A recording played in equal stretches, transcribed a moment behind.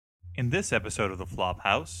In this episode of the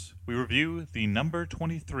Flophouse, we review the number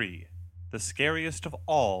 23, the scariest of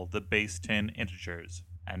all the base 10 integers.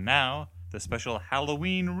 And now, the special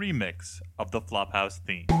Halloween remix of the Flophouse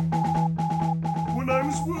theme. When I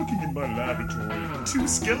was working in my laboratory, two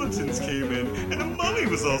skeletons came in, and a mummy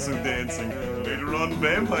was also dancing. Later on,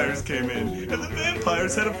 vampires came in, and the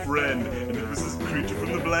vampires had a friend, and it was this creature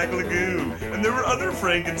from the Black Lagoon. And there were other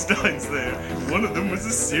Frankensteins there. One of them was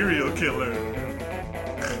a serial killer.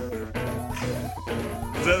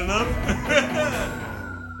 Is that enough?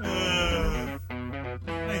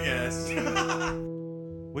 I guess.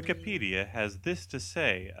 Wikipedia has this to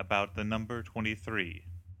say about the number 23.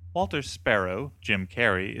 Walter Sparrow, Jim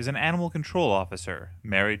Carrey, is an animal control officer,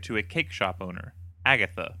 married to a cake shop owner,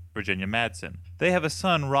 Agatha, Virginia Madsen. They have a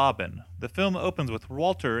son, Robin. The film opens with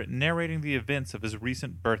Walter narrating the events of his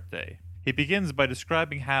recent birthday. He begins by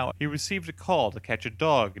describing how he received a call to catch a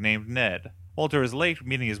dog named Ned. Walter is late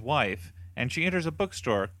meeting his wife, and she enters a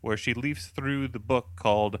bookstore where she leafs through the book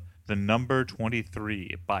called The Number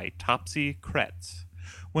 23 by Topsy Kretz.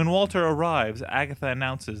 When Walter arrives, Agatha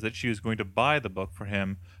announces that she is going to buy the book for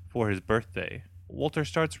him for his birthday. Walter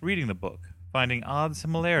starts reading the book, finding odd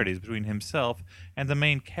similarities between himself and the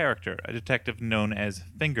main character, a detective known as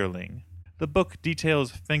Fingerling. The book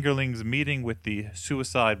details Fingerling's meeting with the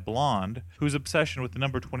suicide blonde, whose obsession with the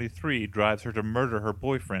number 23 drives her to murder her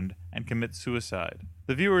boyfriend and commit suicide.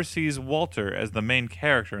 The viewer sees Walter as the main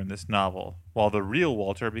character in this novel, while the real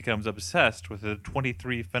Walter becomes obsessed with the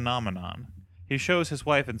 23 phenomenon. He shows his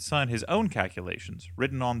wife and son his own calculations,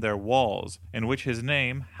 written on their walls, in which his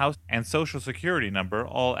name, house, and social security number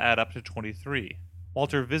all add up to 23.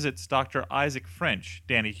 Walter visits Dr. Isaac French,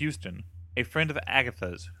 Danny Houston, a friend of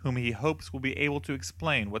Agatha's, whom he hopes will be able to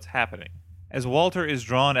explain what's happening. As Walter is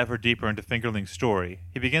drawn ever deeper into Fingerling's story,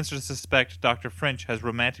 he begins to suspect Dr. French has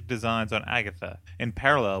romantic designs on Agatha, in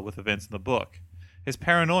parallel with events in the book. His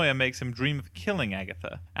paranoia makes him dream of killing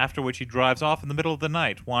Agatha, after which he drives off in the middle of the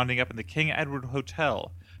night, winding up in the King Edward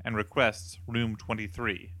Hotel, and requests room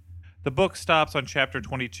 23. The book stops on chapter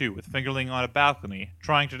 22, with Fingerling on a balcony,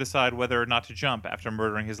 trying to decide whether or not to jump after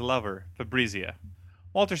murdering his lover, Fabrizia.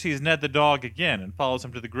 Walter sees Ned the dog again and follows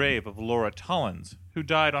him to the grave of Laura Tollins, who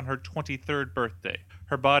died on her 23rd birthday,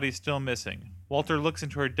 her body still missing. Walter looks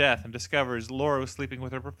into her death and discovers Laura was sleeping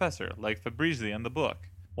with her professor, like Fabrizia in the book.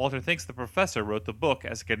 Walter thinks the professor wrote the book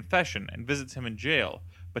as a confession and visits him in jail,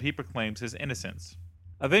 but he proclaims his innocence.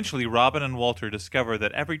 Eventually, Robin and Walter discover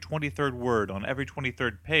that every 23rd word on every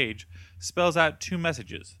 23rd page spells out two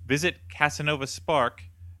messages. Visit Casanova Spark,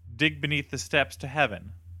 dig beneath the steps to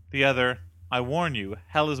heaven. The other, I warn you,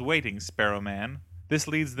 hell is waiting, Sparrow Man. This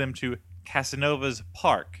leads them to Casanova's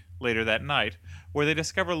Park later that night, where they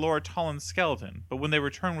discover Laura Tollins' skeleton, but when they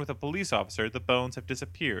return with a police officer, the bones have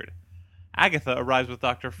disappeared. Agatha arrives with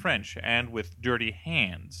Dr. French and with dirty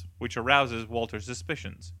hands, which arouses Walter's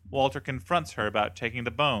suspicions. Walter confronts her about taking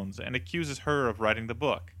the bones and accuses her of writing the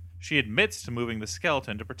book. She admits to moving the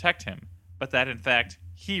skeleton to protect him, but that in fact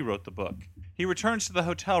he wrote the book. He returns to the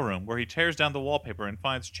hotel room where he tears down the wallpaper and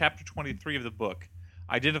finds chapter 23 of the book,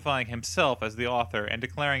 identifying himself as the author and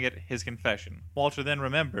declaring it his confession. Walter then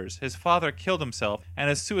remembers his father killed himself and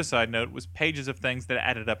his suicide note was pages of things that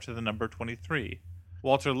added up to the number 23.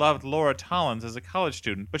 Walter loved Laura Tollins as a college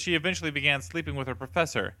student, but she eventually began sleeping with her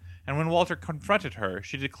professor, and when Walter confronted her,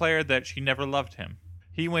 she declared that she never loved him.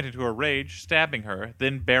 He went into a rage, stabbing her,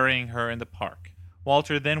 then burying her in the park.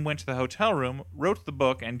 Walter then went to the hotel room, wrote the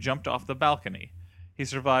book, and jumped off the balcony. He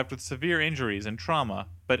survived with severe injuries and trauma,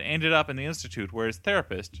 but ended up in the institute where his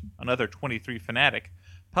therapist, another 23 fanatic,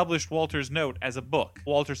 published Walter's note as a book.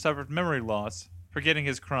 Walter suffered memory loss, forgetting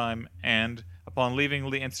his crime, and upon leaving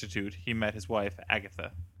the institute, he met his wife,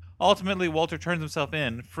 Agatha. Ultimately, Walter turns himself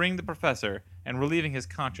in, freeing the professor and relieving his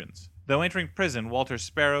conscience. Though entering prison, Walter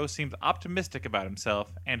Sparrow seems optimistic about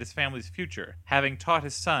himself and his family's future, having taught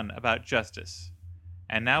his son about justice.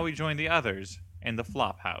 And now we join the others in the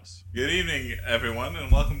Flophouse. Good evening, everyone,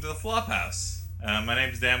 and welcome to the Flophouse. My name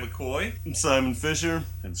is Dan McCoy. I'm Simon Fisher.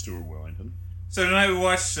 And Stuart Wellington. So tonight we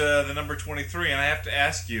watched the number 23, and I have to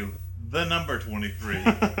ask you, the number 23.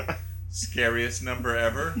 Scariest number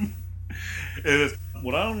ever? It is.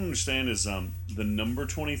 What I don't understand is the number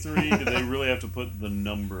 23. Did they really have to put the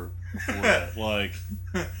number before that? Like,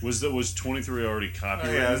 was 23 already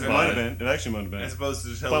copyrighted? yeah, It might have been. It actually might have been. As opposed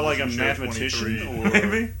to By like a television show mathematician? 23. Or,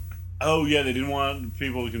 Maybe. oh yeah, they didn't want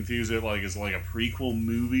people to confuse it like it's like a prequel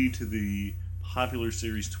movie to the popular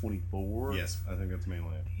series 24. Yes, I think that's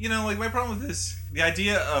mainly it. You know, like, my problem with this, the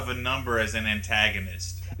idea of a number as an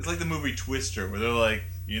antagonist, it's like the movie Twister, where they're like,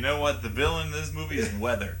 you know what, the villain in this movie is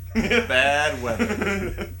weather. Bad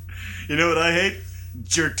weather. You know what I hate?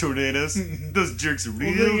 jerk tornadoes. Those jerks are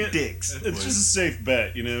Well, real dicks. It's just a safe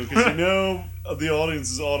bet, because the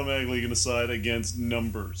audience is automatically going to side against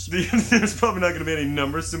numbers. There's probably not going to be any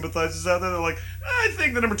number sympathizers out there. They're like, I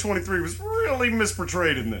think the number 23 was really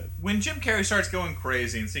misportrayed in that. When Jim Carrey starts going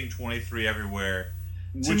crazy and seeing 23 everywhere,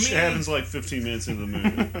 Which happens like 15 minutes into the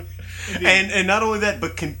movie. and not only that,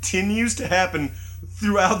 but continues to happen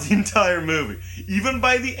throughout the entire movie. Even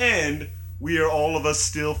by the end, we are all of us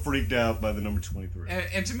still freaked out by the number 23.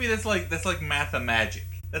 and to me that's like math-a-magic.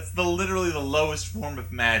 That's literally the lowest form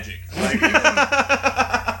of magic. Like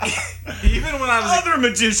even when I was Other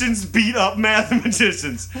magicians beat up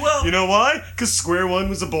mathematicians. Well, you know why? Because Square One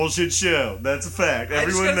was a bullshit show. That's a fact.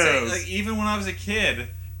 Everyone knows. Say, even when I was a kid,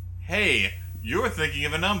 hey, you're thinking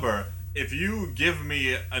of a number. If you give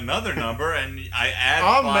me another number and I add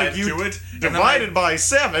I'll 5 make you to it, divided by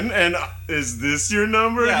 7, and is this your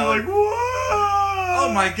number? Yeah, and you're like, whoa!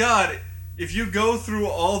 Oh my god! If you go through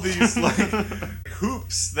all these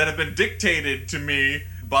hoops that have been dictated to me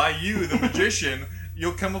by you, the magician,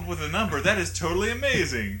 you'll come up with a number. That is totally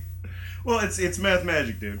amazing. Well, it's math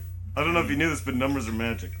magic, dude. I don't know if you knew this, but numbers are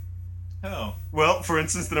magic. Oh. Well, for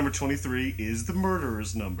instance, the number 23 is the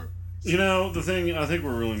murderer's number. The thing, I think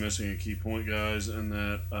we're really missing a key point, guys, and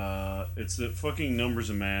that it's that fucking numbers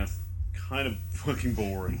and math kind of fucking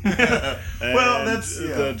boring. Well, that's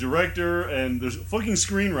the director and the fucking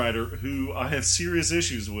screenwriter who I have serious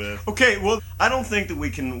issues with. Okay, well, I don't think that we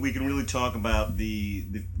can really talk about the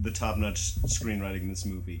top-notch screenwriting in this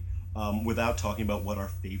movie without talking about what our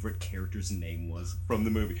favorite character's name was from the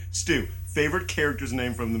movie. Stu, favorite character's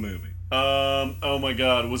name from the movie? Oh my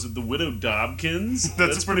god, was it the Widow Dobkins?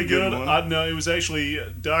 That's a pretty good one. No, it was actually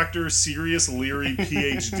Dr. Sirius Leary,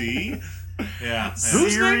 PhD. Yeah.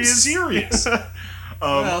 Who's named Sirius?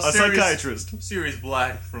 A psychiatrist. Sirius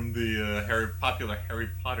Black from the popular Harry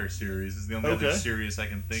Potter series is the only other Sirius I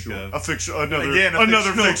can think of.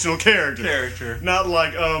 Another fictional character. Not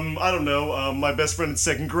like I don't know, my best friend in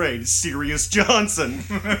second grade, Sirius Johnson.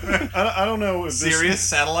 I don't know if Sirius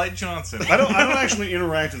Satellite Johnson. I don't actually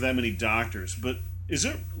interact with that many doctors, but is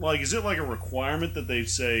it like a requirement that they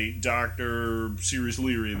say Dr. Sirius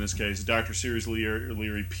Leary in this case, Dr. Sirius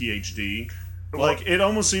Leary PhD? Like, it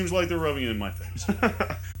almost seems like they're rubbing it in my face.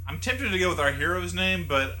 I'm tempted to go with our hero's name,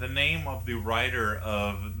 but the name of the writer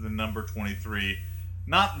of the number 23,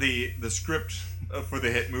 not the script for the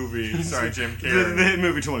hit movie starring Jim Carrey. The hit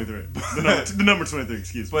movie 23. The number 23,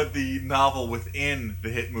 excuse me. But the novel within the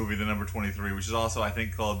hit movie, The Number 23, which is also, I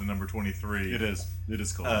think, called The Number 23. It is. It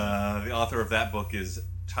is called. The author of that book is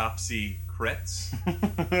Topsy Kretz.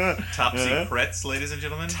 Topsy Kretz, ladies and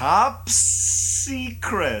gentlemen. Top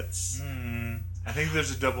Secrets. I think there's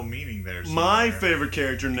a double meaning there. My favorite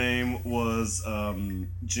character name was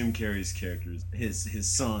Jim Carrey's character. His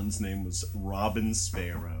son's name was Robin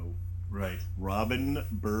Sparrow. Right. Robin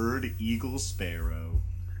Bird Eagle Sparrow.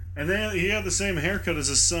 And then he had the same haircut as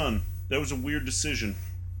his son. That was a weird decision.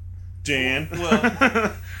 Dan. Well,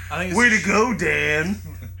 I think way to go, Dan.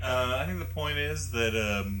 I think the point is that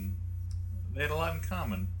they had a lot in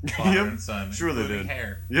common, father and son. Sure they did.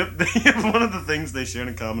 Hair. Yep. One of the things they shared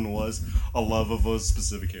in common was a love of a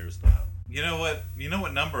specific hairstyle. You know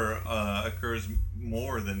what number occurs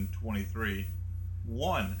more than 23?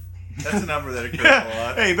 1. That's a number that occurs a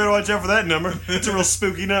lot. Hey, you better watch out for that number. It's a real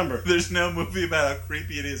spooky number. There's no movie about how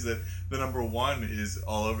creepy it is that the number 1 is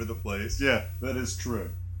all over the place. Yeah, that is true.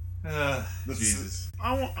 Jesus.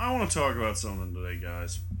 I want to talk about something today,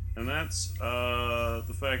 guys. And that's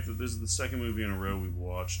the fact that this is the second movie in a row we've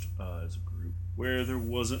watched as a group where there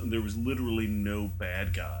was literally no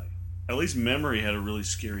bad guy. At least Memory had a really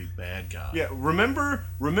scary bad guy. Yeah, remember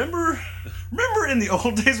in the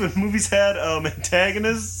old days when movies had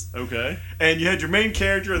antagonists? Okay. And you had your main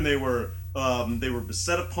character, and they were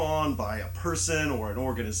beset upon by a person or an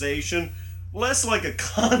organization. Less like a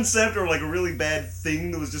concept or like a really bad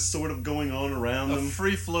thing that was just sort of going on around them. A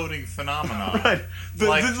free-floating phenomenon. Right.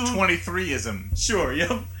 Like 23ism. Sure,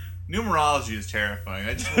 yep. Numerology is terrifying.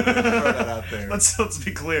 I just want to throw that out there. Let's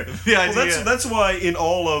be clear. The idea. That's why in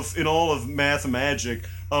all of math and magic,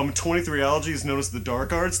 23ology is known as the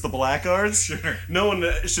dark arts, the black arts. Sure. No one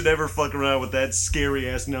should ever fuck around with that scary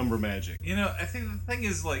ass number magic. You know, I think the thing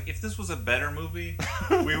is, like, if this was a better movie,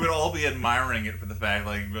 we would all be admiring it for the fact,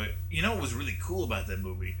 like, you know what was really cool about that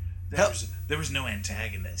movie? There was no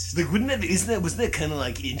antagonist. Like, wasn't that kind of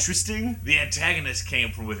like interesting? The antagonist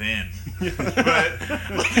came from within. But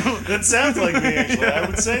that sounds like me. Actually, I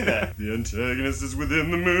would say that the antagonist is within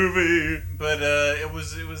the movie. But it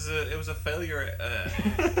was a failure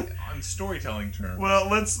on storytelling terms. Well,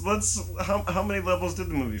 let's how many levels did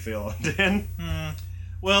the movie fail on, Dan?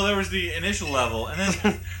 Well, there was the initial level, and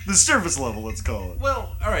then The surface level, let's call it.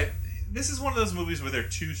 well, all right. This is one of those movies where there are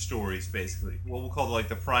two stories, basically. What we'll call like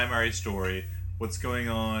the primary story, what's going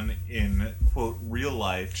on in quote real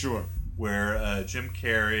life, Sure. where Jim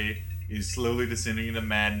Carrey is slowly descending into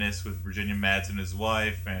madness with Virginia Madsen, his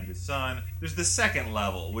wife, and his son. There's the second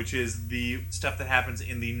level, which is the stuff that happens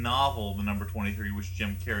in the novel, The Number 23, which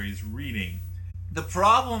Jim Carrey is reading. The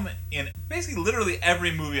problem in basically literally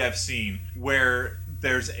every movie I've seen where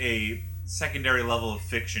there's a secondary level of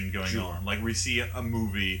fiction going on, like we see a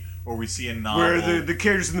movie or we see a novel. Where the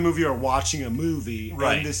characters in the movie are watching a movie,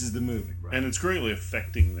 Right. and this is the movie. Right. And it's greatly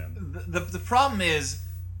affecting them. The problem is,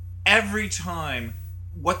 every time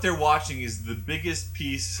what they're watching is the biggest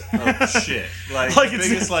piece of shit. Like Like the it's-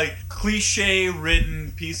 biggest, like,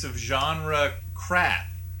 cliche-ridden piece of genre crap.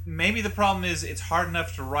 Maybe the problem is it's hard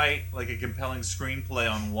enough to write, like, a compelling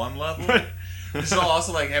screenplay on one level. So I'll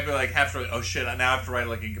also, like, have to, oh shit, I now have to write,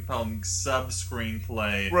 like, a compelling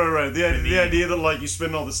sub-screenplay. Right. The idea that like you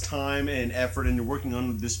spend all this time and effort and you're working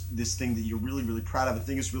on this thing that you're really, really proud of and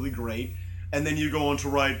think is really great, and then you go on to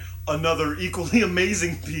write another equally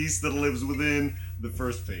amazing piece that lives within the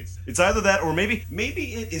first piece. It's either that or maybe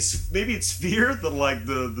it's fear that like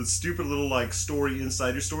the stupid little like story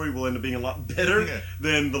inside your story will end up being a lot better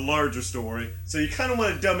than the larger story. So you kind of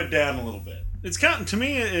want to dumb it down a little bit. It's kind to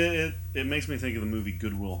me. It makes me think of the movie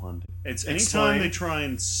Good Will Hunting. It's anytime Explain. they try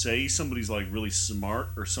and say somebody's like really smart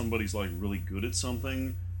or somebody's like really good at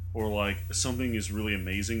something or like something is really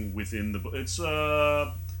amazing within the book. It's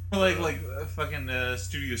Like fucking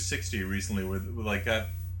Studio 60 recently, where like got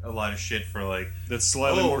a lot of shit for like that's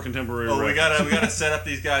slightly more contemporary. Oh, we reference. gotta set up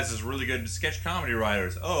these guys as really good sketch comedy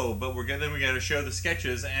writers. Oh, but we gotta show the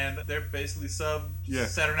sketches, and they're basically Saturday Night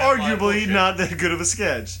Live Arguably bullshit. not that good of a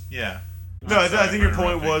sketch. Yeah. No, I think your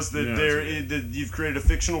point was that Yeah, that you've created a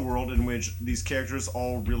fictional world in which these characters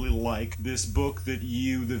all really like this book that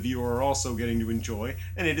you, the viewer, are also getting to enjoy,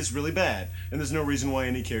 and it is really bad. And there's no reason why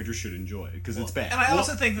any character should enjoy it because it's bad. And I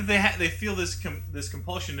also think that they feel this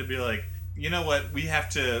compulsion to be like, you know what, we have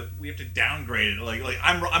to downgrade it. Like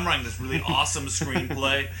I'm writing this really awesome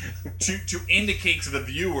screenplay to indicate to the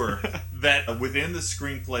viewer that within the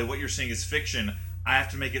screenplay what you're seeing is fiction. I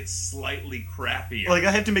have to make it slightly crappier. Like,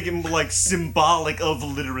 I have to make it like symbolic of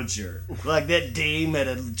literature. Like that dame had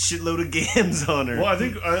a shitload of gams on her. Well,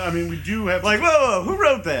 I mean we do have Like, whoa, who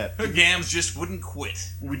wrote that? her gams just wouldn't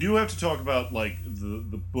quit. we do have to talk about like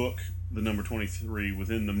the book, The Number 23,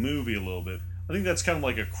 within the movie a little bit. I think that's kind of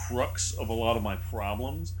like a crux of a lot of my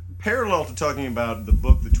problems. Parallel to talking about the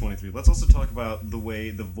book, The 23, let's also talk about the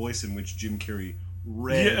voice in which Jim Carrey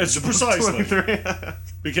read. Yeah, it's the book precisely. 23.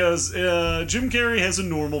 Because Jim Carrey has a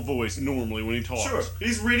normal voice normally when he talks. Sure,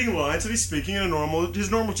 he's reading lines and he's speaking in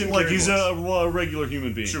his normal Jim Carrey Like he's voice. a regular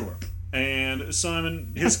human being. Sure. And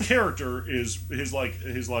Simon, his character is his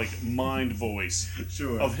mind voice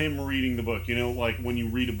Sure. of him reading the book. You know, like when you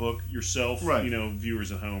read a book yourself, Right. you know,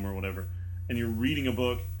 viewers at home or whatever, and you're reading a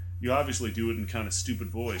book, you obviously do it in kind of stupid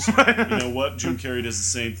voice. You know what? Jim Carrey does the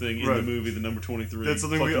same thing in the movie, The Number 23. That's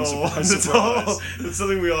something we Fucking all. surprise. That's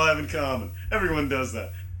something we all have in common. Everyone does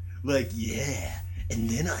that. Like, yeah, and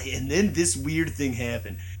then this weird thing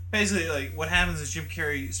happened. Basically, like, what happens is Jim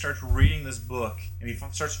Carrey starts reading this book, and he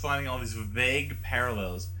starts finding all these vague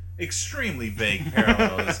parallels, extremely vague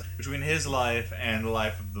parallels, between his life and the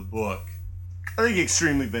life of the book. I think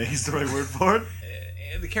extremely vague is the right word for it.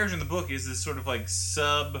 And the character in the book is this sort of, like,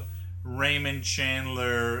 Raymond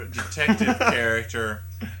Chandler detective character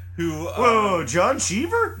who... Whoa, John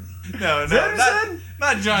Cheever? No, that what you said?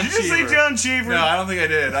 not John Did you Cheever. just say John Cheever? No, I don't think I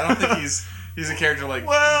did. I don't think he's a character, like,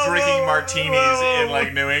 Well, drinking martinis in,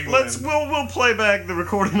 like, New England. We'll play back the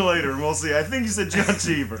recording later and we'll see. I think you said John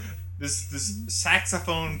Cheever. This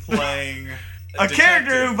saxophone playing A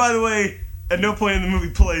character who, by the way, at no point in the movie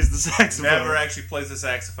plays the saxophone. never actually plays the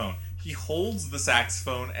saxophone. He holds the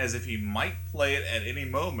saxophone as if he might play it at any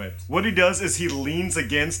moment. What he does is he leans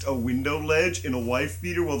against a window ledge in a wife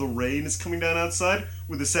beater while the rain is coming down outside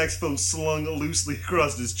with the saxophone slung loosely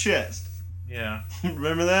across his chest. Yeah.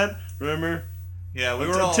 Remember that? Remember? Yeah, we I'm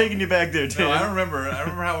were all taking you back there, Dan. No, I remember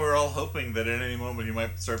how we were all hoping that at any moment he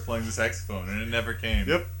might start playing the saxophone, and it never came.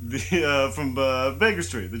 Yep, from Baker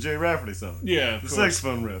Street, the Jay Rafferty song. Yeah, of The course.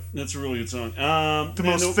 saxophone riff. That's a really good song. The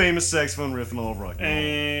most famous saxophone riff in all of rock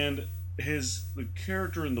and roll. And the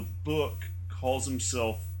character in the book calls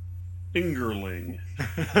himself Fingerling.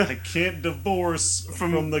 I can't divorce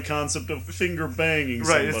from the concept of finger banging Right,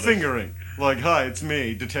 somebody. it's fingering. Like, hi, it's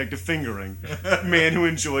me, Detective Fingering. Man who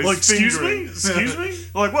enjoys Like, excuse fingering. me? Excuse me?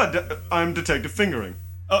 Like, what? I'm Detective Fingering.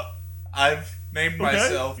 I've named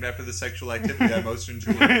myself after the sexual activity I most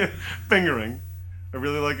enjoy. Fingering. I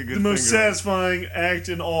really like a good The most finger. satisfying act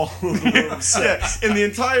in all of the world of sex. Yeah,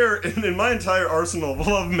 in my entire arsenal of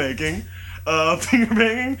lovemaking, finger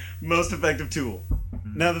banging, most effective tool.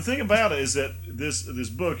 Now, the thing about it is that this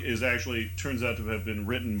book is actually turns out to have been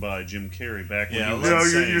written by Jim Carrey back when Yeah, he was No,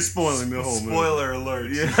 insane. you're spoiling the whole movie. Spoiler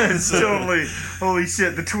alert. Yeah, it's totally. Holy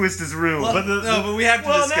shit, the twist is ruined. Well, but we have to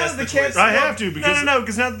now discuss that the the cat's twist. I have to, because- no,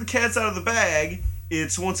 because now that the cat's out of the bag,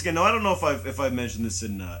 it's once again. Now I don't know if I've mentioned this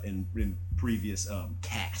in previous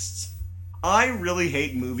casts. I really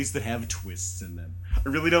hate movies that have twists in them. I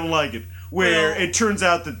really don't like it. Where Well- it turns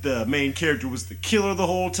out that the main character was the killer the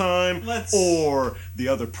whole time, or the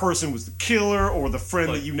other person was the killer, or the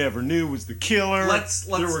friend that you never knew was the killer.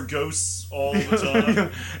 There were ghosts all the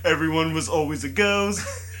time. Everyone was always a ghost.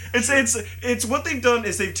 It's what they've done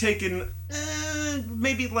is they've taken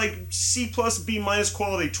maybe like C+, B-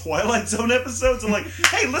 quality Twilight Zone episodes and like,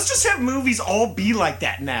 hey, let's just have movies all be like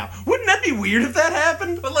that now. Wouldn't that be weird if that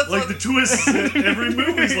happened? But let's Like the twist. Every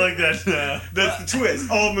movie's like that now. That's the twist.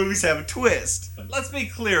 All movies have a twist. let's be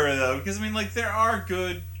clear though, because I mean, like there are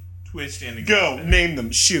good twist endings. Go, out there. name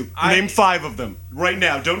them. Shoot. Name 5 of them. Right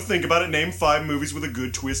now. Don't think about it. Name 5 movies with a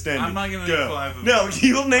good twist ending. I'm not gonna Go. name 5 of them. No,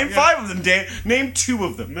 you'll name 5 of them, Dan. Name 2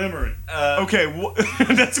 of them. Memory. Okay,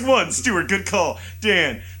 that's 1. Stuart, good call.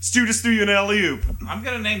 Dan, Stu just threw you an alley-oop. I'm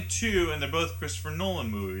gonna name 2, and they're both Christopher Nolan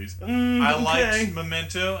movies. I okay. liked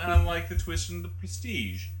Memento, and I like the twist in The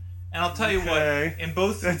Prestige. And I'll tell you Okay. what, in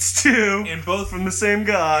both That's 2 in both from the same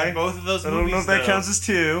guy. in both of those I movies, don't know if that though, counts as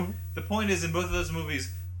 2. the point is, in both of those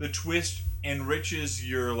movies, the twist enriches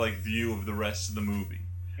your like view of the rest of the movie.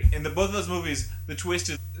 In both of those movies, the twist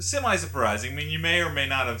is semi-surprising. I mean, you may or may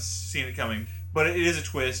not have seen it coming, but it is a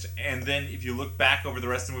twist. And then if you look back over the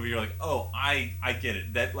rest of the movie, you're like, oh, I get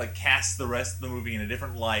it. That like casts the rest of the movie in a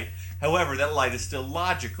different light. However, that light is still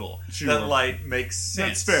logical. Sure. That light makes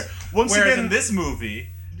sense. That's fair. Once Whereas again, in this movie,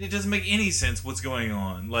 it doesn't make any sense what's going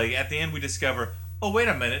on. Like at the end, we discover, oh wait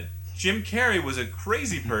a minute, Jim Carrey was a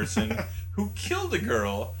crazy person who killed a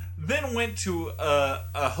girl, then went to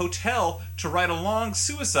a hotel to write a long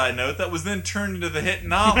suicide note that was then turned into the hit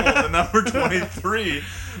novel, The Number 23,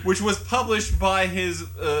 which was published by his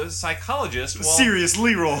psychologist Serious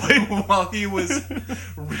Leroy. while he was Dr.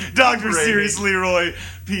 recuperating. Serious Leroy,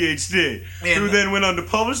 PhD, who And- then went on to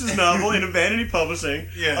publish his novel in Vanity Publishing.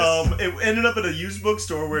 Yes. It ended up at a used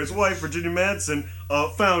bookstore where his wife, Virginia Madsen,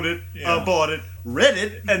 found it, Yeah. bought it, read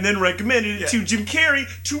it, and then recommended it to Jim Carrey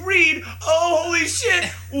to read. Oh, holy shit!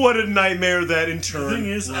 What a nightmare that in turn The thing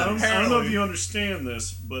is, I don't know if Apparently- you understand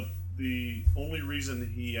this, but the only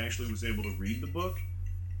reason he actually was able to read the book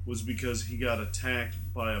was because he got attacked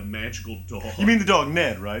by a magical dog. You mean the dog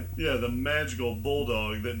Ned, right? Yeah, the magical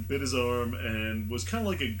bulldog that bit his arm and was kind of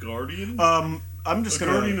like a guardian. I'm just a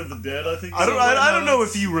gonna. guardian of the dead, I think. I don't know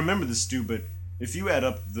if you remember this, Stu, but if you add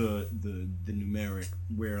up the numeric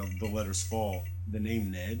where the letters fall, the name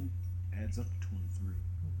Ned adds up to 23.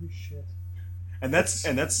 Holy shit. And that's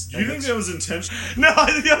Do you think that was intentional? No,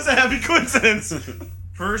 I think that was a happy coincidence.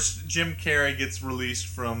 First, Jim Carrey gets released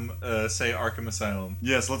from, say, Arkham Asylum.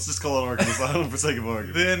 Yes, let's just call it Arkham Asylum for sake of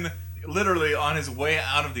argument. Then, literally, on his way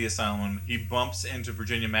out of the asylum, he bumps into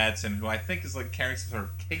Virginia Madsen, who I think is like carrying some sort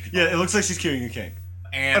of cake. Yeah, it looks like she's carrying a cake.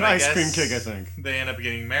 And An I ice cream guess cake, I think. They end up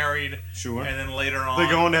getting married. Sure. And then later on,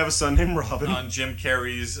 They go on to have a son named Robin. on Jim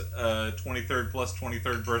Carrey's 23rd plus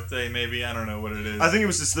 23rd birthday, maybe. I don't know what it is. I think it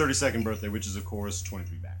was his 32nd birthday, which is, of course,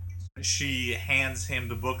 23 backwards. She hands him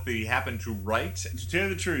the book that he happened to write. To tell you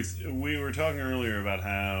the truth, we were talking earlier about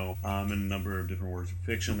how in a number of different works of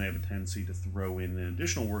fiction they have a tendency to throw in an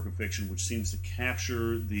additional work of fiction which seems to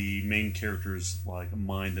capture the main character's like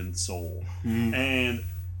mind and soul. And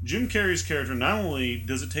Jim Carrey's character, not only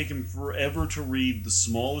does it take him forever to read the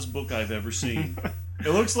smallest book I've ever seen, it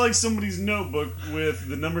looks like somebody's notebook with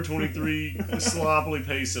the number 23 sloppily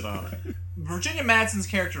pasted on it. Virginia Madsen's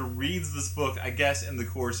character reads this book, I guess, in the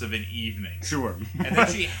course of an evening. Sure. And then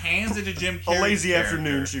she hands it to Jim Carrey's A lazy character,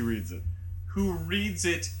 afternoon, she reads it. who reads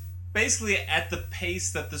it basically at the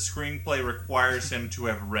pace that the screenplay requires him to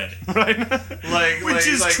have read it. Right? Which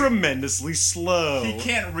is like, tremendously slow. he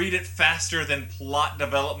can't read it faster than plot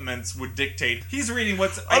developments would dictate. He's reading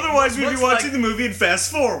what's like, Otherwise, we'd be looks watching like, the movie and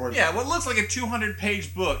fast forward. Yeah, what looks like a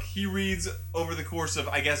 200-page book, he reads over the course of,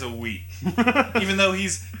 I guess, a week. Even though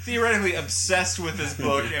he's theoretically obsessed with this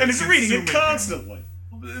book. And he's reading it consuming constantly.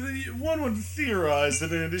 One would theorize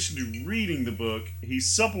that in addition to reading the book, he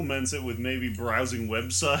supplements it with maybe browsing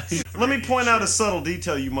websites. Let me point out a subtle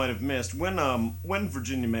detail you might have missed. When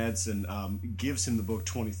Virginia Madsen gives him the book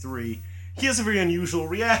 23, he has a very unusual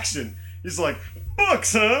reaction. He's like,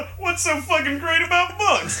 Books, huh? What's so fucking great about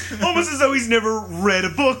books? Almost as though he's never read a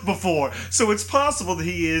book before. So it's possible that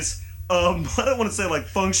he is, I don't want to say like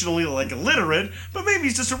functionally like illiterate, but maybe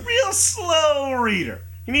he's just a real slow reader.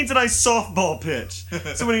 He needs a nice softball pitch.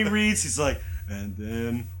 So when he reads, he's like, and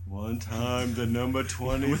then one time the number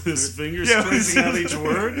 20 With his fingers Yeah, tracing out each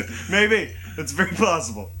word? Maybe. That's very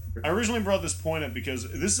possible. I originally brought this point up because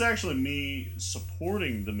this is actually me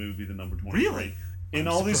supporting the movie The Number 23. Really? In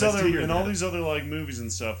I'm all these surprised other to hear that. like movies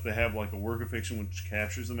and stuff, they have like a work of fiction which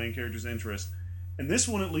captures the main character's interest. And this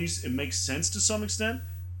one, at least, it makes sense to some extent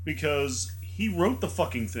because he wrote the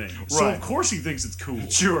fucking thing. So Right. of course he thinks it's cool.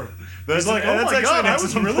 Sure. He's like, oh that's my actually god, an I was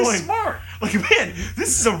excellent really point. smart. Like, man,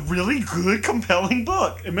 this is a really good, compelling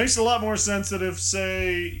book. It makes a lot more sense that if,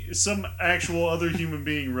 say, some actual other human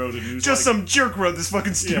being wrote it, who's Just like, some jerk wrote this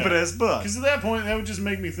fucking stupid-ass book. Because at that point, that would just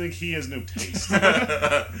make me think he has no taste.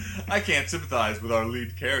 I can't sympathize with our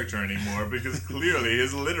lead character anymore because clearly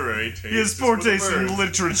his literary taste He has is poor for the taste in birds.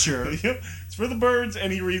 literature. Yep, it's for the birds,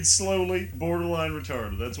 and he reads slowly, borderline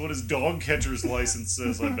retarded. That's what his dog catcher's license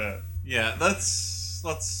says, I bet. Yeah,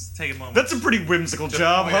 let's take a moment. That's a pretty whimsical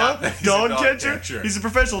job, point out huh? that he's a Dog dog catcher? catcher. He's a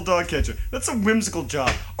professional dog catcher. That's a whimsical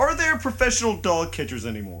job. Are there professional dog catchers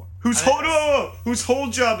anymore? Whose whole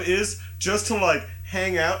job is just to like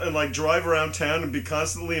hang out and like drive around town and be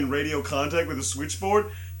constantly in radio contact with a switchboard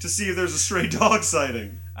to see if there's a stray dog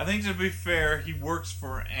sighting? I think to be fair, he works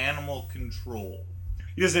for animal control.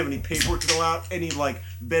 He doesn't have any paperwork to fill out, any like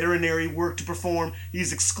veterinary work to perform.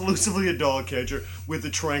 He's exclusively a dog catcher with a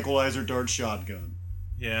tranquilizer dart shotgun.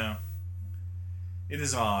 Yeah. It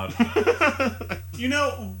is odd. You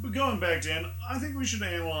know, going back, Dan, I think we should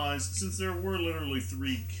analyze, since there were literally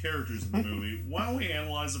 3 characters in the movie, why don't we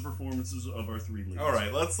analyze the performances of our 3 leads? All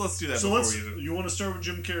right, let's do that So before you want to start with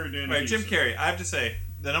Jim Carrey, Dan? Right, Jim Carrey. I have to say,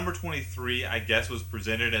 the number 23, I guess, was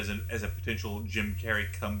presented as a potential Jim Carrey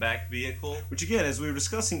comeback vehicle. Which again, as we were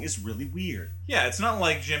discussing, is really weird. Yeah, it's not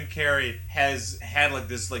like Jim Carrey has had like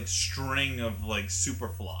this like string of like super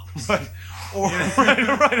flops. Right. Or,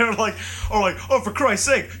 or like, oh, for Christ's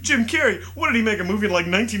sake, Jim Carrey, what did he make, a movie in like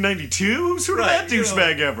 1992? Who's heard of Right, that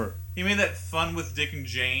douchebag ever? He made that Fun with Dick and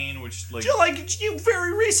Jane, which like You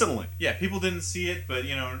very recently. yeah, people didn't see it, but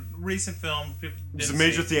recent film. People It was a didn't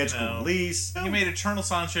major see it, theatrical release. He made Eternal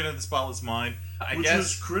Sunshine of the Spotless Mind. I Which guess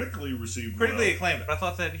was critically received critically well. acclaimed. But I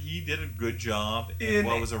thought that he did a good job in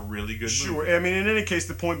what was a really good Sure. movie. I mean, in any case,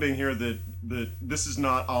 the point being here that this is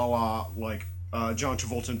not a la like John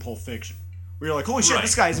Travolta in Pulp Fiction. Where you're like, holy shit, Right.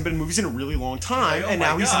 this guy hasn't been in movies in a really long time, Like, oh and my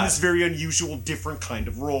now he's in God. this very unusual, different kind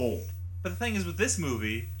of role. But the thing is, with this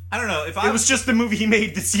movie, I don't know if It was just the movie he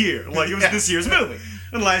made this year. Like, it was Yeah. this year's movie.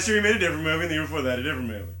 And last year he made a different movie, and the year before that a different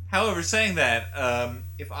movie. However, saying that,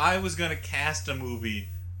 if I was going to cast a movie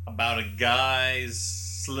about a guy's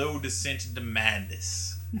slow descent into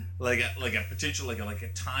madness, like a potential like a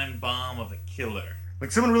time bomb of a killer,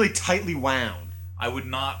 Like someone really tightly wound. I would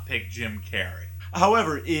not pick Jim Carrey.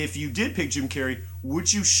 However, if you did pick Jim Carrey,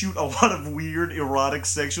 would you shoot a lot of weird, erotic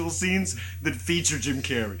sexual scenes that feature Jim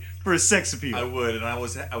Carrey for his sex appeal? I would, and I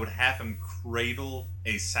would have him cradle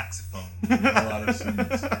a saxophone in a lot of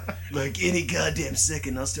scenes. Like any goddamn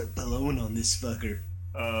second, I'll start blowing on this fucker.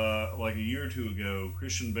 Like a year or 2 ago,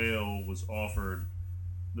 Christian Bale was offered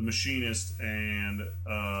The Machinist and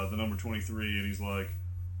the number 23, and he's like,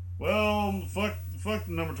 well, fuck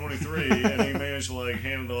the number 23, and he managed to like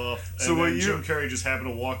hand it off. And So what then you- Jim Carrey just happened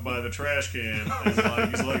to walk by the trash can, and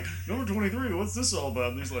he's like, number 23, what's this all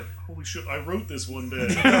about? And he's like, holy shit, I wrote this one day.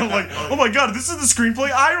 I'm like, oh my god, this is the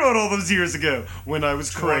screenplay I wrote all those years ago when I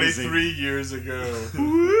was crazy. 23 years ago.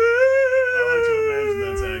 I like to imagine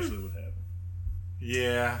that's actually what happened.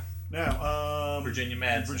 Yeah. Now, Virginia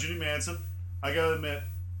Madsen. Virginia Madsen, I gotta admit,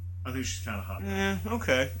 I think she's kind of hot.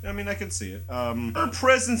 Okay. I mean, I can see it. Her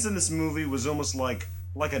presence in this movie was almost like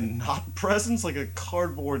a not presence, like a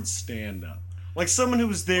cardboard stand-up. Like someone who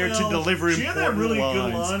was there to Well, deliver she had that important really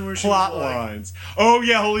good lines, line where she plot was like- lines. Oh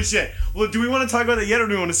yeah, holy shit. Well, do we want to talk about that yet, or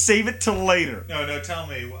do we want to save it till later? No, tell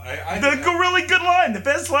me. Really good line, the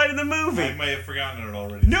best line in the I movie. may have forgotten it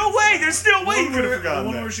already. No way, there's no way you One could have where- forgotten the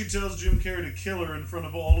one that. where she tells Jim Carrey to kill her in front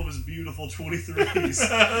of all of his beautiful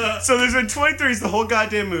 23s. So there's been 23s the whole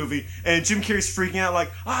goddamn movie, and Jim Carrey's freaking out like,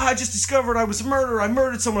 I just discovered I was a murderer. I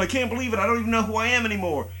murdered someone. I can't believe it. I don't even know who I am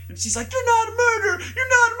anymore. And she's like, you're not a murderer. You're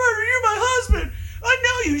not a murderer. You're my husband. I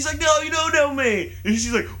know you. He's like, no, you don't know me. And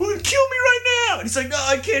she's like, well, then kill me right now. And he's like, no,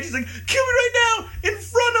 I can't. She's like, kill me right now in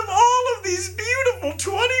front of all of these beautiful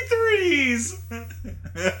 23s.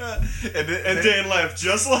 And Dan laughed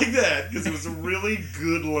just like that because it was a really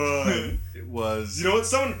good line. It was. You know what?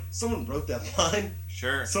 Someone wrote that line.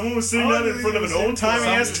 Sure. Someone was sitting Oh, down in front of an old-timey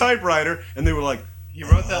ass typewriter, and they were like,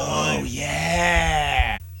 He wrote that line. Oh,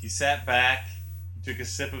 yeah. He sat back, took a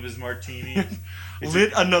sip of his martini,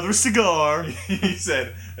 Lit another cigar. he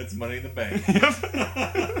said, "That's money in the bank."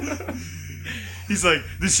 He's like,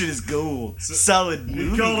 this shit is gold. Solid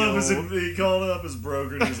movie He called gold. up his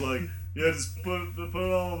broker and he's like, "Yeah, just put it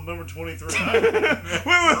on number 23."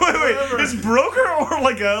 Wait. Is broker or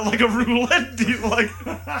like a roulette deal? Like,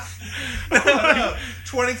 No,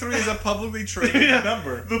 23 is a publicly traded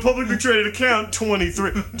number. the publicly traded account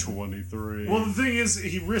 23. 23. Well, the thing is,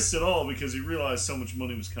 he risked it all because he realized so much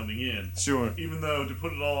money was coming in. Sure. Even though to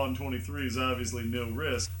put it all on 23 is obviously no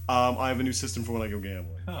risk. I have a new system for when I go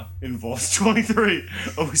gambling. Huh. It involves 23.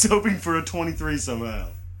 Always hoping for a 23 somehow.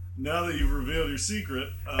 Now that you've revealed your secret,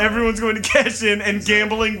 Everyone's going to cash in, and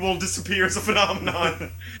gambling will disappear as a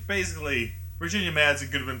phenomenon. Basically, Virginia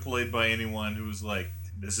Madsen could have been played by anyone who was like,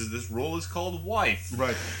 this role is called wife.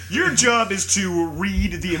 Right. Your job is to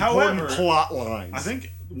read the important However, plot lines. I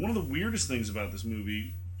think one of the weirdest things about this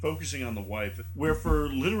movie, focusing on the wife, where for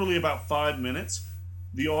literally about 5 minutes,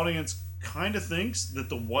 the audience kind of thinks that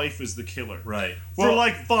the wife is the killer. Right. For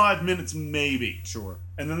like 5 minutes, maybe. Sure.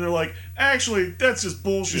 And then they're like, actually, that's just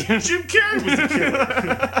bullshit. Jim Carrey was the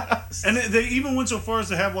killer. And they even went so far as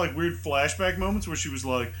to have like weird flashback moments where she was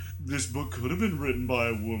like, "This book could have been written by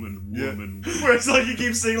a woman. Where it's like you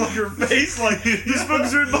keep saying like her face, like, this book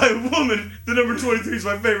was written by a woman. The number 23 is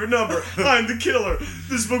my favorite number. I'm the killer.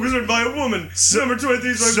 This book was written by a woman. Number 23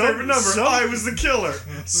 is my favorite number. I was the killer.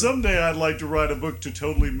 Someday I'd like to write a book to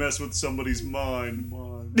totally mess with somebody's mind.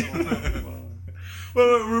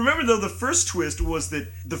 Well, remember though, the first twist was that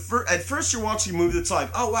at first you're watching a movie that's like,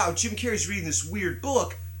 oh wow, Jim Carrey's reading this weird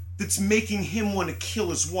book that's making him want to kill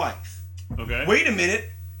his wife. Okay. Wait a minute.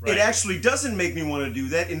 Right. It actually doesn't make me want to do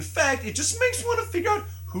that. In fact, it just makes me want to figure out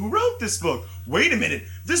who wrote this book. Wait a minute.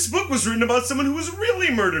 This book was written about someone who was really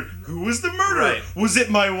murdered. Who was the murderer? Right. Was it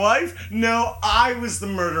my wife? No, I was the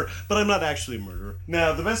murderer. But I'm not actually a murderer.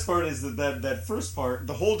 Now, the best part is that first part,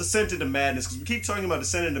 the whole descent into madness, because we keep talking about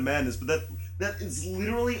descent into madness, but that is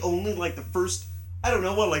literally only like the first, I don't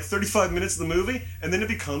know what, like 35 minutes of the movie, and then it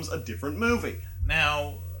becomes a different movie.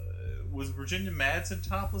 Now, was Virginia Madsen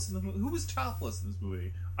topless in the movie? Who was topless in this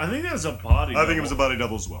movie? I think that was a body. I think it was a body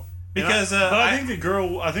double as well. Because but I think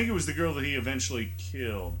it was the girl that he eventually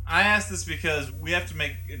killed. I asked this because we have to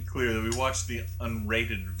make it clear that we watched the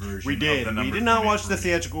unrated version. We did. Of the number We did not watch the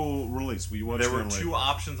 23. theatrical release. We watched There the were unrated. two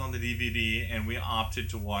options on the DVD, and we opted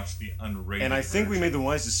to watch the unrated. And I think we version. made the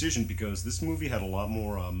wise decision because this movie had a lot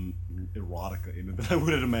more erotica in it than I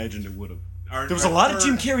would have imagined it would have. There was a lot of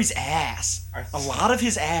Jim Carrey's ass. A lot of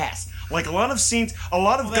his ass. Like a lot of scenes, a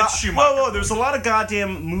lot of Well, that's Schumacher. whoa, there's a lot of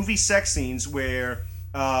goddamn movie sex scenes where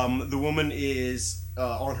the woman is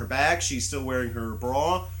on her back, she's still wearing her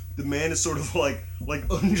bra. The man is sort of like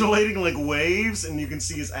undulating like waves, and you can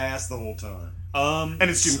see his ass the whole time. And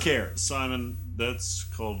it's Jim Carrey. Simon, that's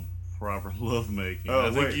called proper lovemaking. Oh,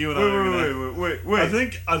 I think wait, you and I are gonna, wait. I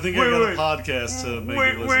think I got a podcast to make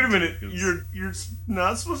you listen Wait a minute. to, 'cause- You're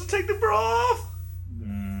not supposed to take the bra off?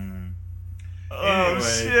 Oh Anyway.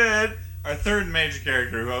 shit. Our third major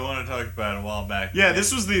character, who I want to talk about a while back. Yeah,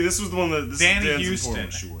 this was the one that Danny Dan's Houston.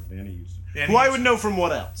 important, sure, Danny Houston. Danny Who I would Houston. know from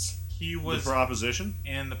what else? He The was Proposition.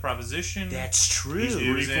 in The Proposition. That's true. He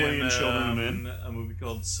was briefly in Children of Men. a movie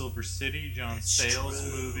called Silver City, John Sayles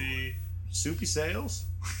true. movie. Soupy Sales?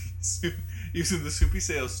 He was in the Soupy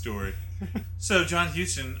Sales story. So John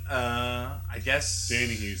Houston, I guess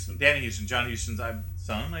Danny Houston. John Houston's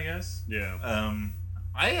son, I guess. Yeah.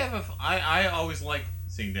 I always liked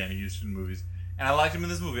seeing Danny Houston movies, and I liked him in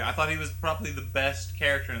this movie. I thought he was probably the best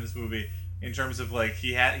character in this movie in terms of like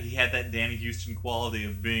he had that Danny Houston quality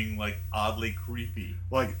of being like oddly creepy.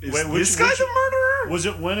 Like, is Wait, this guy the murderer? Was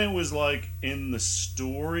it when it was like in the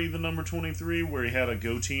story, the number 23, where he had a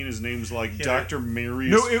goatee and his name was like Yeah. Dr.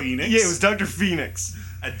 Marius Phoenix? Yeah, it was Dr. Phoenix.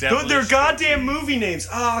 A They're devilish goddamn goatee. movie names.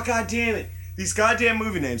 Oh, god damn it. These goddamn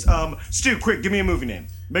movie names. Stu, quick, give me a movie name.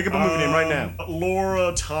 Make up a movie name right now.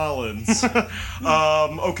 Laura Tollins.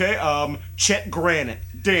 Okay, Chet Granite.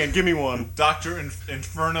 Dan, give me one. Dr.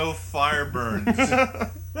 Inferno Fireburns.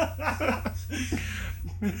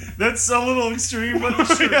 That's a little extreme, but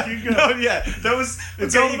sure, keep going. No, yeah, that was.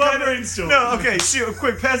 It's okay, all you about kinda- brainstorming. No, okay, shoot,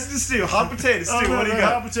 quick, pass it to Stu. Hot potato, Stu. What do you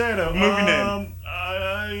got? Hot potato. Movie name.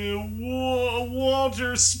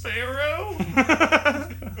 Walter Sparrow.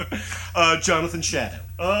 Jonathan Shadow.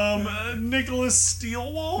 Nicholas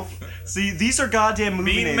Steelwolf. See, these are goddamn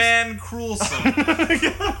movie Mean names. Man Cruelson.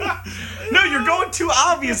 No, you're going too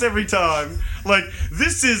obvious every time. Like,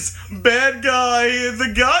 this is bad guy,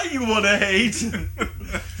 the guy you want to hate.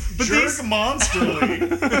 But Jerk Monsterly.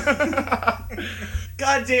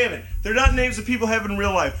 God damn it. They're not names that people have in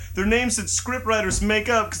real life. They're names that scriptwriters make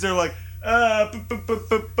up because they're like,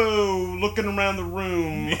 looking around the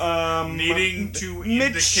room. Needing to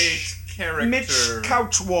indicate character. Mitch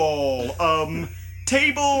Couchwall.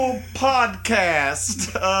 Table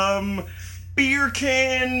podcast. Beer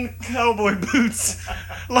can cowboy boots.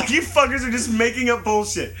 Like, you fuckers are just making up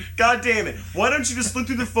bullshit. God damn it. Why don't you just look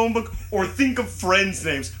through the phone book or think of friends'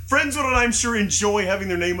 names? Friends would, I'm sure, enjoy having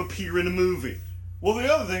their name appear in a movie. Well,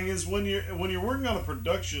 the other thing is when you're working on a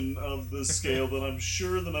production of this scale that I'm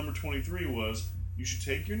sure the number 23 was, you should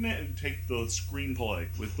take take the screenplay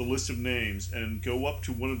with the list of names and go up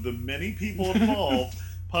to one of the many people involved,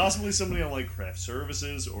 possibly somebody on like craft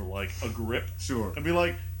services or like a grip, Sure. and be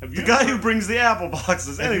like, "Have you The guy who brings the apple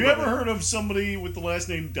boxes. have you Anybody. ever heard of somebody with the last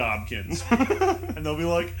name Dobkins?" And they'll be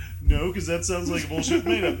like, "No, because that sounds like a bullshit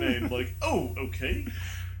made-up name." Like, "Oh, okay,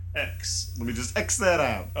 X." Let me just X that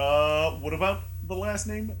out. What about the last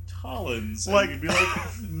name Tollins? And Like- you'd be like,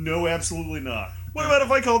 "No, absolutely not." What about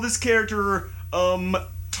if I call this character,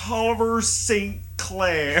 Tolliver St.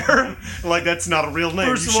 Clair? Like, that's not a real name.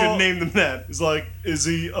 First You of should all- name them that. It's like, is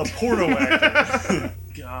he a porno actor?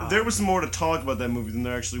 God. There was more to talk about that movie than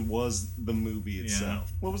there actually was the movie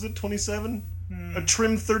itself. What was it, 27? A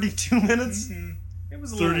trim 32 minutes? It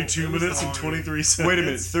was 32 minutes and 23 seconds. Wait a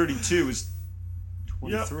minute, 32 is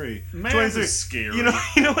 23. Yep. Math 23. is scary. You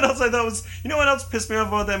know what else I thought was... You know what else pissed me off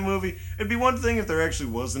about that movie? It'd be one thing if there actually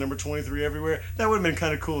was the number 23 everywhere. That would have been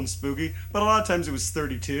kind of cool and spooky. But a lot of times it was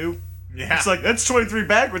 32. Yeah. It's like, that's 23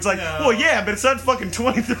 backwards. Like, No. well, yeah, but it's not fucking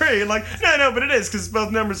 23. And like, no, but it is because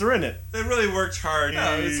both numbers are in it. They really worked hard.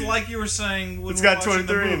 No, it's like you were saying when It's we were got watching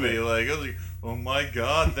the 23 in movie. it. Like, I was like, oh my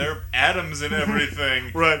god, there are atoms in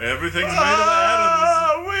everything. Right. Everything's made of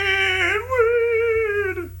atoms. Weird.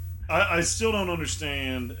 I still don't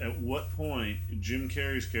understand at what point Jim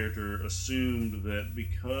Carrey's character assumed that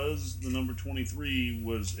because the number 23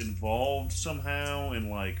 was involved somehow in,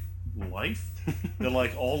 like, life, that,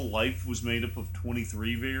 like, all life was made up of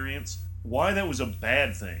 23 variants, why that was a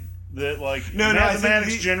bad thing. That, like, No, I think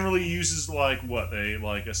mathematics the- generally uses, like, what,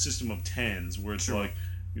 a system of tens, where it's Sure. like,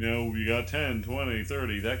 you know, you got 10, 20,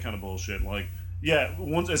 30, that kind of bullshit. Like, yeah,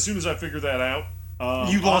 as soon as I figured that out,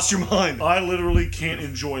 You lost your mind. I literally can't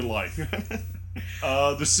enjoy life.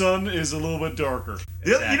 The sun is a little bit darker.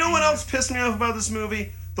 You know what else pissed me off about this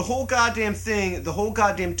movie? The whole goddamn thing, the whole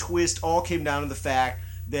goddamn twist all came down to the fact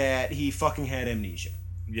that he fucking had amnesia.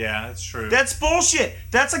 Yeah, that's true. That's bullshit.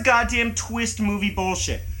 That's a goddamn twist movie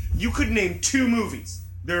bullshit. You could name 2 movies.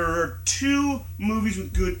 There are 2 movies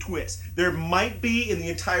with good twists. There might be in the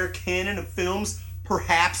entire canon of films,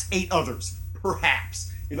 perhaps 8 others.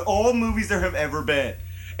 Perhaps. In all movies there have ever been.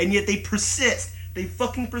 And yet they persist. They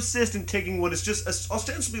fucking persist in taking what is just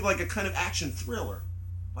ostensibly like a kind of action thriller.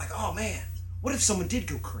 Like, oh man, what if someone did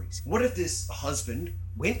go crazy? What if this husband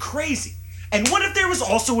went crazy? And what if there was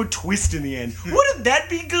also a twist in the end? Wouldn't that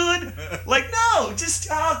be good? Like, no, just,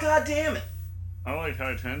 oh, god damn it. I like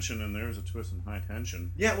High Tension, and there's a twist in High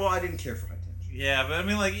Tension. Yeah, well, I didn't care for High Tension. Yeah, but I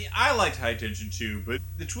mean, like, I liked High Tension too, but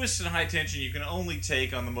the twist in High Tension you can only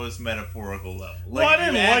take on the most metaphorical level. Well, I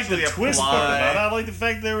didn't you like the actually twist part apply- about it. I like the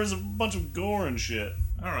fact there was a bunch of gore and shit.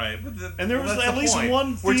 Alright, And there was that's at the least point.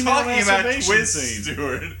 one We're female talking about masturbation twists, scene.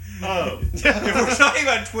 Stuart. Oh. If we're talking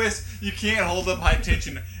about twists, you can't hold up High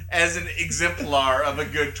Tension as an exemplar of a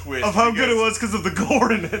good twist. Of how good it because- was because of the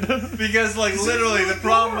gore in it. Because, like, This is literally, really the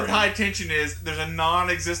problem boring. with High Tension is there's a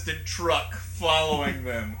non-existent truck following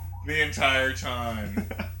them the entire time.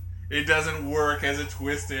 It doesn't work as a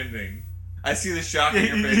twist ending. I see the shock in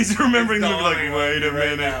your face. He's remembering It's the movie like, dawning on wait me a right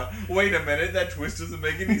minute. now. Wait a minute, that twist doesn't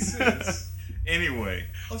make any sense. Anyway,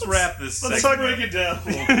 let's wrap this let's segment. Break it down.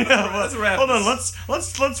 Yeah, Let's wrap hold on, this-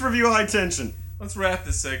 let's review High Tension. Let's wrap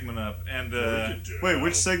this segment up. And Wait,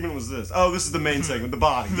 which segment was this? Oh, this is the main segment, the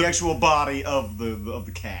body, the actual body of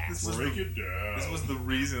the cast. this was Break the, it down. this was the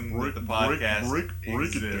reason Break- that the podcast break it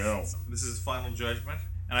exists. down. This is Final Judgment,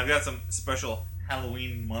 and I've got some special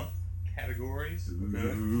Halloween month categories. Okay?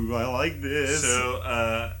 Ooh, I like this.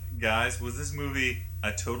 So, guys, was this movie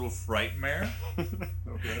a total frightmare?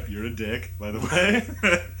 Okay. You're a dick, by the way.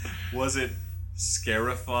 Was it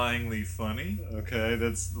scarifyingly funny? Okay,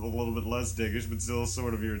 that's a little bit less dickish, but still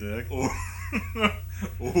sort of your dick.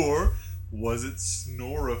 Or was it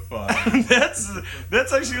snorifying?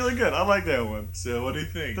 that's actually really good. I like that one. So, what do you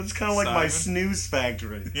think? That's kind of like my Simon? snooze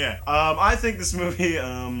factory. Yeah. I think this movie.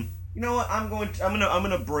 You know what? I'm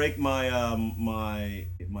gonna break my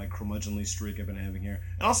my curmudgeonly streak I've been having here,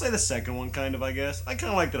 and I'll say the second one kind of. I guess I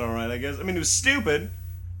kind of liked it. All right. I guess. I mean, it was stupid,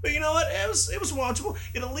 but you know what? It was watchable.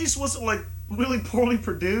 It at least wasn't like really poorly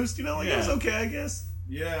produced. You know, like it was Yeah. okay, I guess.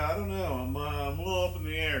 Yeah, I don't know. I'm a little up in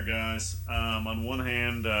the air, guys. On one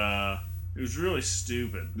hand, it was really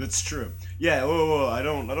stupid. That's true. Yeah, whoa. I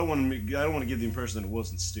don't want to give the impression that it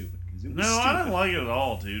wasn't stupid. 'Cause it was No, I stupid. didn't like it at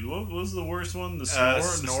all, dude. What was the worst one? The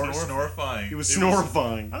Snorifying. It was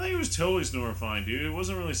snorifying. I think it was totally snorifying, dude. It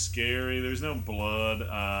wasn't really scary. There was no blood.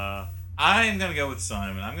 I'm gonna go with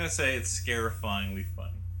Simon. I'm gonna say it's scarifyingly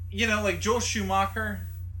funny. You know, like Joel Schumacher,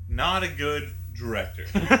 not a good director.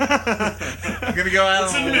 I'm gonna go out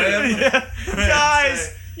on a limb. Yeah. and Guys,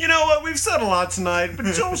 say, you know what? We've said a lot tonight, but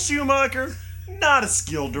Joel Schumacher, not a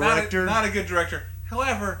skilled director. Not a good director.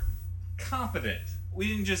 However, competent. We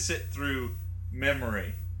didn't just sit through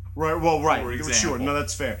memory. Right. Well, right. For Sure. example. No,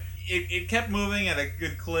 that's fair. It kept moving at a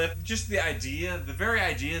good clip. Just the very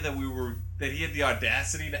idea that he had the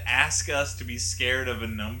audacity to ask us to be scared of a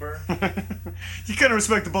number. You kind of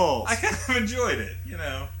respect the balls. I kind of enjoyed it, you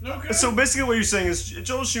know. Okay. So basically, what you're saying is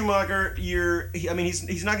Joel Schumacher.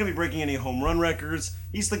 He's not going to be breaking any home run records.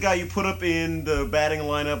 He's the guy you put up in the batting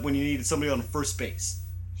lineup when you needed somebody on first base.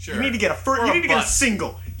 Sure. You need to get Or You need to get a bunt.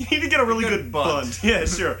 single. You need to get a really good good bunt. bunt. Yeah,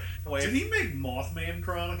 sure. Wait. Did he make Mothman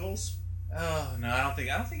Chronicles? Oh no, I don't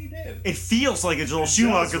think he did. It feels like a Joel It does,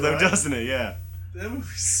 Schumacher, though, right? doesn't it? Yeah. That movie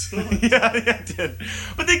sucked. Yeah, it did.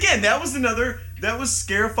 But again, that was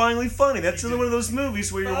scarifyingly funny. That's another one of those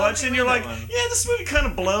movies where you're Well, watching and you're I like, like that one. yeah, this movie kind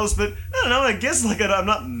of blows, but I don't know, I guess like I'm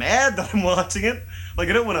not mad that I'm watching it. Like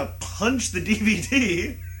I don't want to punch the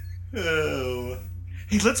DVD. Oh.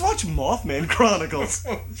 Hey, let's watch Mothman Chronicles.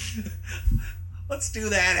 Let's do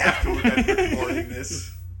that after we're done recording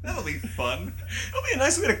this. That'll be fun. It'll be a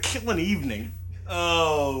nice way to kill an evening.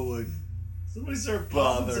 Oh, Somebody start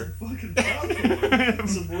Bother. popping some fucking popcorn.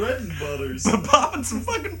 Some bread and butters. But popping some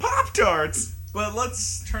fucking Pop-Tarts. but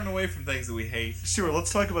let's turn away from things that we hate. Sure,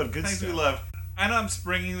 let's talk about good Things stuff. we love. I know I'm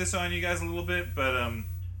springing this on you guys a little bit, but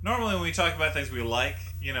normally when we talk about things we like,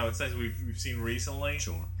 you know, it's things we've seen recently.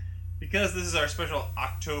 Sure. Because this is our special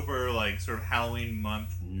October, like, sort of Halloween month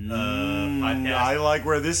podcast. I like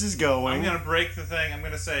where this is going. I'm going to break the thing. I'm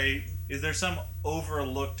going to say, is there some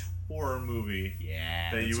overlooked horror movie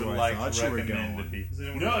Yeah, that you that's would where I like thought to you were recommend to going. people? Does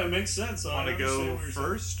anyone No, it makes sense. want to go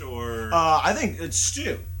first, or... I think it's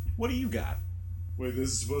Stu. What do you got? Wait, this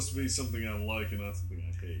is supposed to be something I like and not something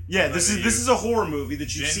I hate. Yeah, Something this that is you a horror movie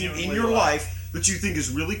that you've seen in genuinely your like. life that you think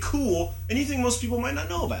is really cool and you think most people might not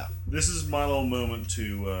know about. This is my little moment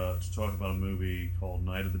to talk about a movie called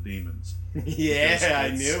Night of the Demons. Yeah, Because I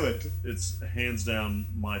it's- knew it. It's hands down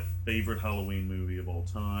my favorite Halloween movie of all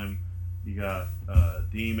time. You got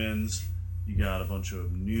demons, you got a bunch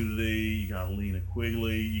of nudity, you got Lena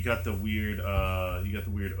Quigley, you got the weird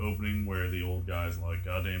opening where the old guy's like,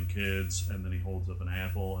 "Goddamn kids," and then he holds up an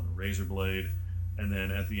apple and a razor blade, and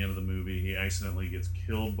then at the end of the movie he accidentally gets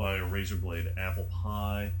killed by a razor blade apple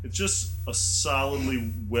pie. It's just a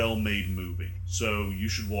solidly well-made movie, so you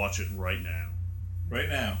should watch it right now. Right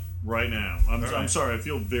now. Right now. I'm All right. sorry, I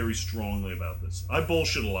feel very strongly about this. I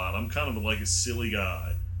bullshit a lot. I'm kind of like a silly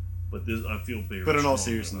guy, but this I feel very But in all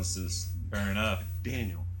strongly seriousness, is Fair enough.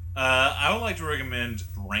 Daniel. I would like to recommend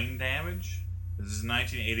Brain Damage. This is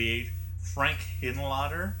 1988. Frank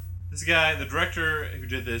Hinlader. This guy, the director who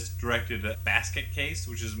did this, directed Basket Case,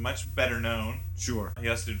 which is much better known. Sure. He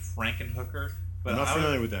also did Frankenhooker. But I'm not I would-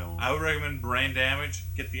 familiar with that one. I would recommend Brain Damage.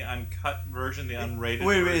 Get the uncut version, the unrated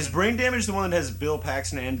Wait, version. is Brain Damage the one that has Bill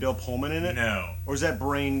Paxton and Bill Pullman in it? No. Or is that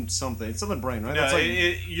Brain something? It's something Brain, right? No, That's like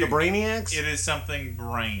the the Brainiacs? It is something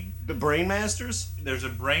Brain. The Brain Masters? There's a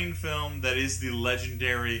Brain film that is the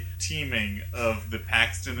legendary teaming of the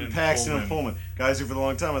Paxton and Paxton Pullman. and Pullman. Guys who for the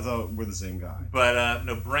long time I thought were the same guy. But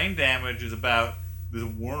no, Brain Damage is about this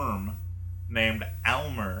worm named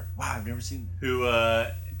Almer Wow, I've never seen that. who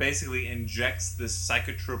basically injects this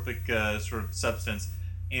psychotropic sort of substance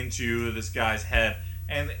into this guy's head.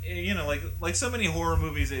 And you know, like so many horror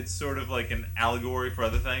movies, it's sort of like an allegory for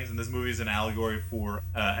other things, and this movie is an allegory for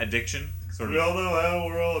addiction. Sort We of. all know how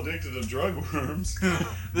we're all addicted to drug worms.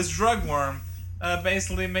 This drug worm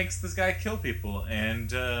basically makes this guy kill people,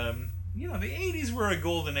 and you know, the '80s were a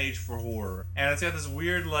golden age for horror, and it's got this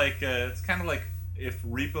weird it's kind of like if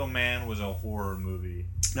Repo Man was a horror movie.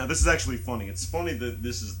 Now, this is actually funny. It's funny that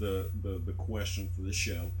this is the question for this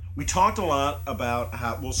show. We talked a lot about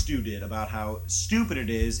Stu did, about how stupid it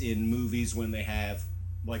is in movies when they have,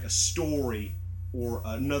 like, a story or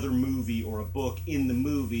another movie or a book in the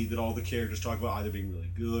movie that all the characters talk about either being really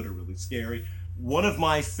good or really scary. One of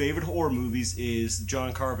my favorite horror movies is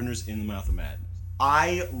John Carpenter's In the Mouth of Madness.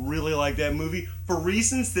 I really like that movie for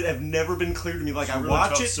reasons that have never been clear to me. Like, It's a I really watch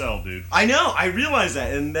tough it. sell, dude. I know, I realize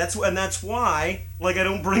that, and that's why, like, I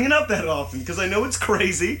don't bring it up that often, because I know it's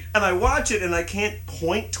crazy, and I watch it, and I can't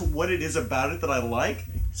point to what it is about it that I like.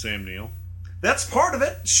 Sam Neill. That's part of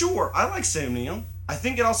it, sure. I like Sam Neill. I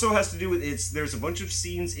think it also has to do with there's a bunch of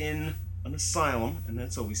scenes in an asylum, and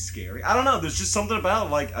that's always scary. I don't know, there's just something about it,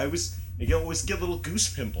 like, I always get little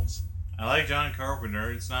goose pimples. I like John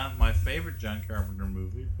Carpenter. It's not my favorite John Carpenter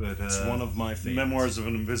movie, but It's one of my favorites. Memoirs of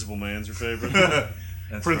an Invisible Man's your favorite.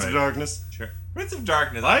 that's Prince right. of Darkness. Sure. Prince of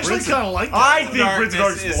Darkness. I actually kind of like that. I think Prince of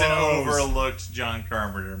Darkness is an blows. overlooked John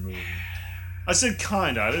Carpenter movie. I said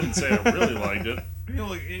kinda. I didn't say I really liked it.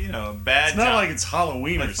 You know, bad. It's not like it's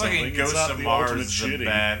Halloween like or something. fucking It's Ghost not of the Mars ultimate is a shitty.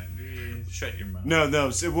 bad. Shut your mouth. No,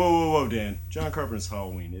 whoa, Dan. John Carpenter's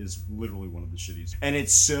Halloween is literally one of the shittiest. And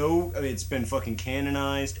it's been fucking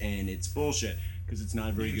canonized, and it's bullshit. Because it's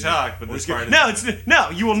not very You good. can talk, but Or this it's part good. is... No,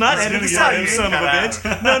 you will not It's edit gonna this get out, you edited son of a out.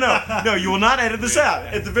 bitch. No, you will not edit this out.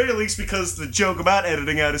 At the very least, because the joke about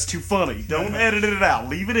editing out is too funny. Don't edit it out.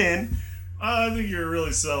 Leave it in. I think you're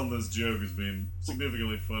really selling this joke as being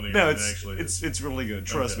significantly funnier No, than it actually is. it's really good.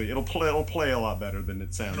 Trust Okay. me, it'll play a lot better than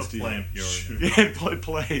it sounds It'll to play you. in Peoria. Yeah, it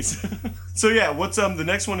plays. So yeah, what's the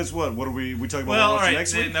next one is what? What are we talking about? Well, What's the alright.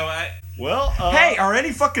 next week? No, Well, Hey, are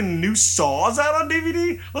any fucking new Saws out on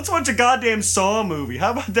DVD? Let's watch a goddamn Saw movie.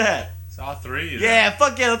 How about that? Saw 3. Yeah,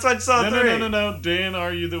 fuck yeah, let's watch Saw 3. no. Dan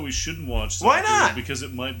argued that we shouldn't watch Saw Why 3 not? because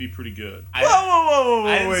it might be pretty good. Whoa,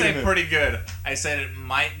 I didn't wait a say minute. pretty good. I said it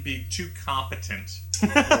might be too competent for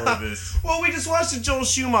this. Well, we just watched a Joel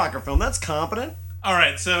Schumacher film. That's competent.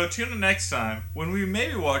 Alright, so tune in next time when we may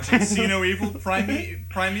be watching See No Evil,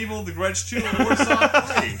 Primeval, The Grudge 2, or Saw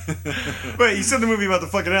 3. Wait, you said the movie about the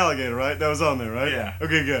fucking alligator, right? That was on there, right? Yeah.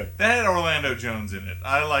 Okay, good. That had Orlando Jones in it.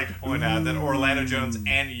 I like to point out that Orlando Jones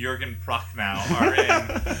and Jurgen Prochnow are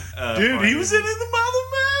in. Dude, he was in The Mother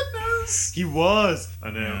Madness. He was.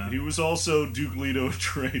 I know. Yeah. He was also Duke Leto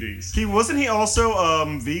Atreides. Wasn't he also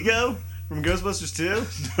Vigo from Ghostbusters 2?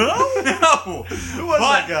 No! Who was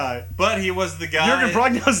that guy? But he was the guy. Jurgen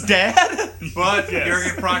Prochnow's dad? But Yes.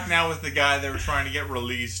 Jurgen Prochnow was the guy they were trying to get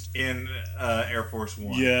released in Air Force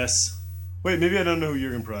One. Yes. Wait, maybe I don't know who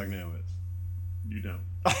Jurgen Prochnow is. You don't.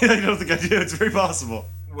 I don't think I do. It's very possible.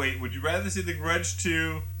 Wait, would you rather see The Grudge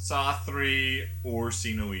 2, Saw 3, or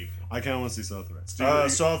See No Evil? I kind of want to see Saw 3.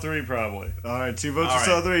 Saw 3 probably. All right, 2 votes All for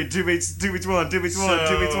Saw right. 3. 2 beats 1. 2 beats 1. So,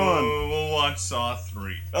 2 beats 1. we'll watch Saw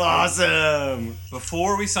 3. Awesome.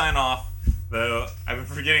 Before we sign off, though, I've been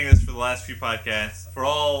forgetting this for the last few podcasts. For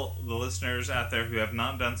all the listeners out there who have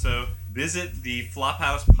not done so, visit the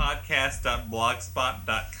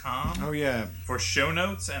flophousepodcast.blogspot.com Oh, yeah. for show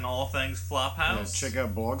notes and all things Flophouse. Check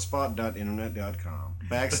out blogspot.internet.com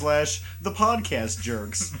 /the podcast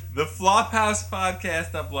jerks. The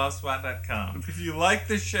flophousepodcast.blogspot.com. If you like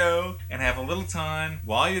the show and have a little time,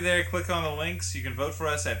 while you're there, click on the links. You can vote for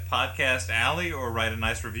us at Podcast Alley or write a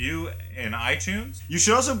nice review in iTunes. You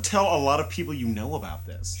should also tell a lot of people you know about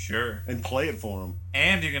this Sure. and play it for them.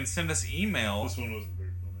 And you can send us emails. This one wasn't very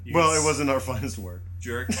funny. You Well, can it wasn't our finest work.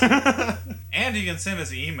 jerks. And you can send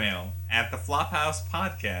us email at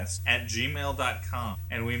theflophousepodcast@gmail.com.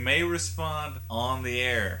 And we may respond on the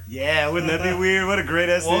air. Yeah, wouldn't that be weird? What a great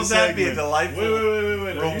ass Won't that be a segment. delightful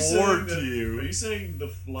Wait. reward to you? Are you saying the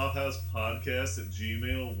Flophouse Podcast at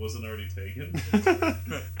Gmail wasn't already taken?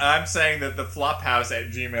 I'm saying that the flophouse at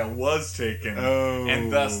Gmail was taken. Oh.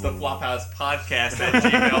 And thus the flophouse podcast at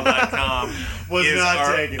gmail.com Was is not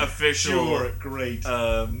our taken. official Sure, great.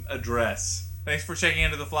 address. Thanks for checking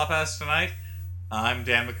into the Flophouse tonight. I'm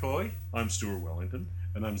Dan McCoy. I'm Stuart Wellington.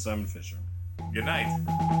 And I'm Simon Fisher. Good night.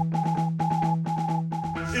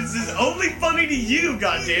 This is only funny to you,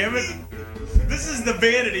 goddammit! This is the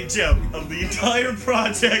vanity joke of the entire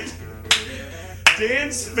project.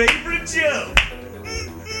 Dan's favorite joke.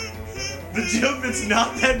 The joke that's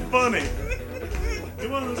not that funny.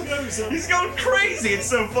 Come on, let's go. So. He's going crazy. It's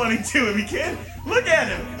so funny to him. He can't. Look at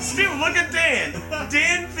him. Stu, look at Dan.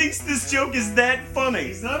 Dan thinks this joke is that funny.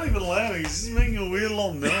 He's not even laughing. He's just making a weird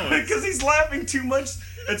little noise. Because he's laughing too much.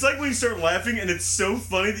 It's like when you start laughing and it's so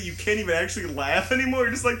funny that you can't even actually laugh anymore.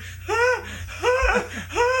 You're just like,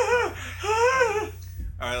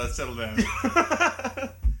 All right, let's settle down.